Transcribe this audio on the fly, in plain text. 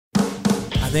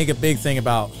think a big thing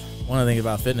about, one of the things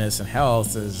about fitness and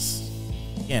health is,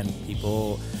 again,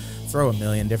 people throw a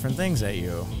million different things at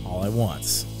you all at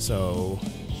once. So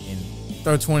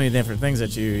throw 20 different things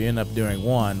at you, you end up doing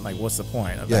one. Like, what's the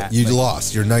point of that? You like,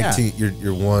 lost. You're 19. Yeah.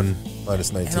 You're 1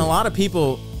 minus 19. And a lot of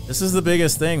people, this is the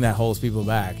biggest thing that holds people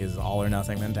back, is all or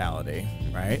nothing mentality,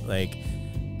 right? Like,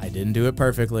 I didn't do it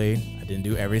perfectly. I didn't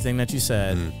do everything that you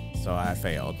said, so I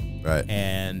failed. Right.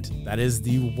 And that is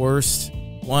the worst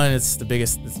one. It's the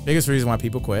biggest reason why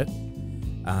people quit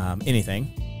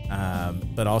anything.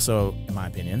 But also, in my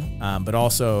opinion, but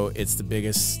also it's the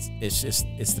biggest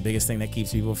the biggest thing that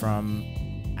keeps people from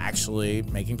actually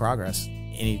making progress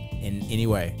in any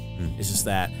way. It's just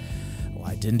that, well,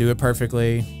 I didn't do it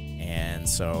perfectly, and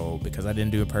so because I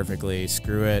didn't do it perfectly,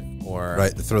 screw it. Or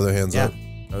right, they throw their hands up.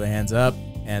 Throw their hands up,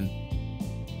 and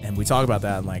we talk about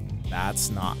that, and like, that's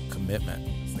not commitment.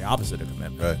 It's the opposite of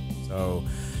commitment. Right. So,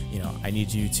 I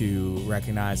need you to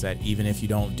recognize that even if you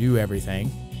don't do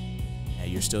everything,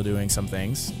 you're still doing some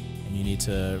things, and you need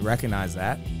to recognize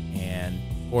that. And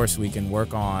of course, we can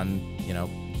work on,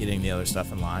 getting the other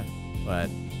stuff in line, but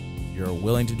you're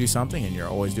willing to do something, and you're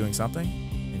always doing something,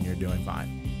 and you're doing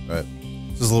fine. Right.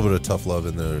 There's a little bit of tough love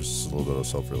in there. There's a little bit of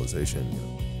self-realization,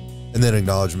 and then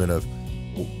acknowledgement of,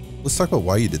 well, let's talk about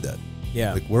why you did that.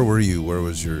 Yeah. Like, where were you? Where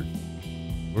was your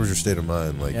state of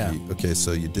mind? Like, yeah. Okay,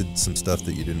 so you did some stuff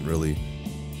that you didn't really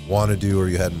want to do, or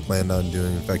you hadn't planned on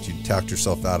doing. In fact, you talked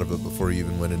yourself out of it before you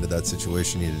even went into that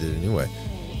situation. You did it anyway.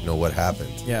 What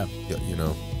happened? Yeah.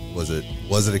 Was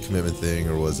it a commitment thing,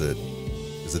 or was it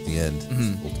the end?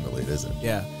 Ultimately, it isn't.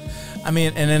 Yeah. I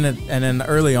mean, and then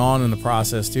early on in the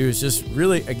process too, it's just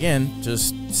really, again,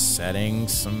 just setting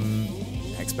some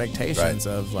expectations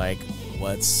of like,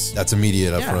 that's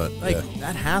immediate up front.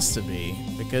 That has to be,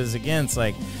 because again, it's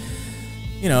like,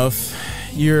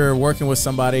 if you're working with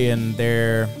somebody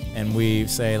and we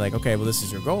say like, okay, well, this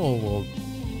is your goal. Well,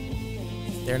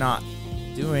 if they're not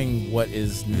doing what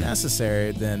is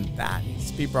necessary, then that needs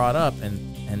to be brought up, and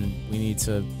we need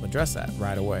to address that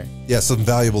right away. Yeah, some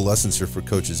valuable lessons here for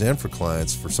coaches and for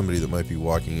clients, for somebody that might be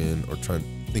walking in or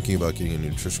thinking about getting a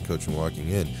nutrition coach and walking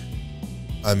in.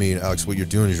 I mean, Alex, what you're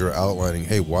doing is you're outlining,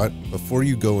 hey, before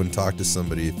you go and talk to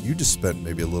somebody, if you just spent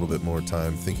maybe a little bit more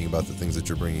time thinking about the things that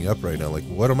you're bringing up right now, like,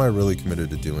 what am I really committed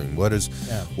to doing? What is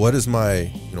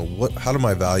my, how do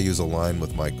my values align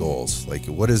with my goals? Like,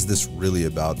 what is this really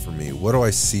about for me? What do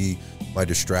I see my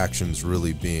distractions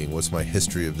really being? What's my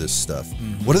history of this stuff?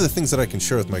 What are the things that I can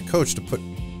share with my coach to put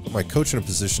my coach in a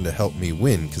position to help me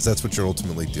win? Because that's what you're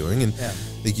ultimately doing. And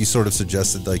I think you sort of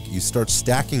suggested, like, you start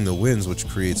stacking the wins, which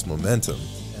creates momentum,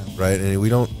 right? And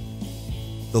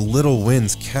the little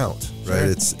wins count, right?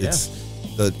 It's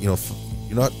the, you're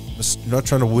not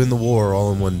trying to win the war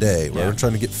all in one day, right? We're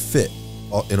trying to get fit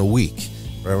in a week,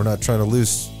 right? We're not trying to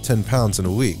lose 10 pounds in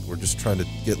a week. We're just trying to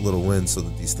get little wins so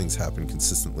that these things happen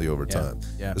consistently over time.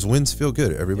 Because wins feel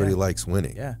good. Everybody likes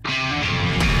winning. Yeah.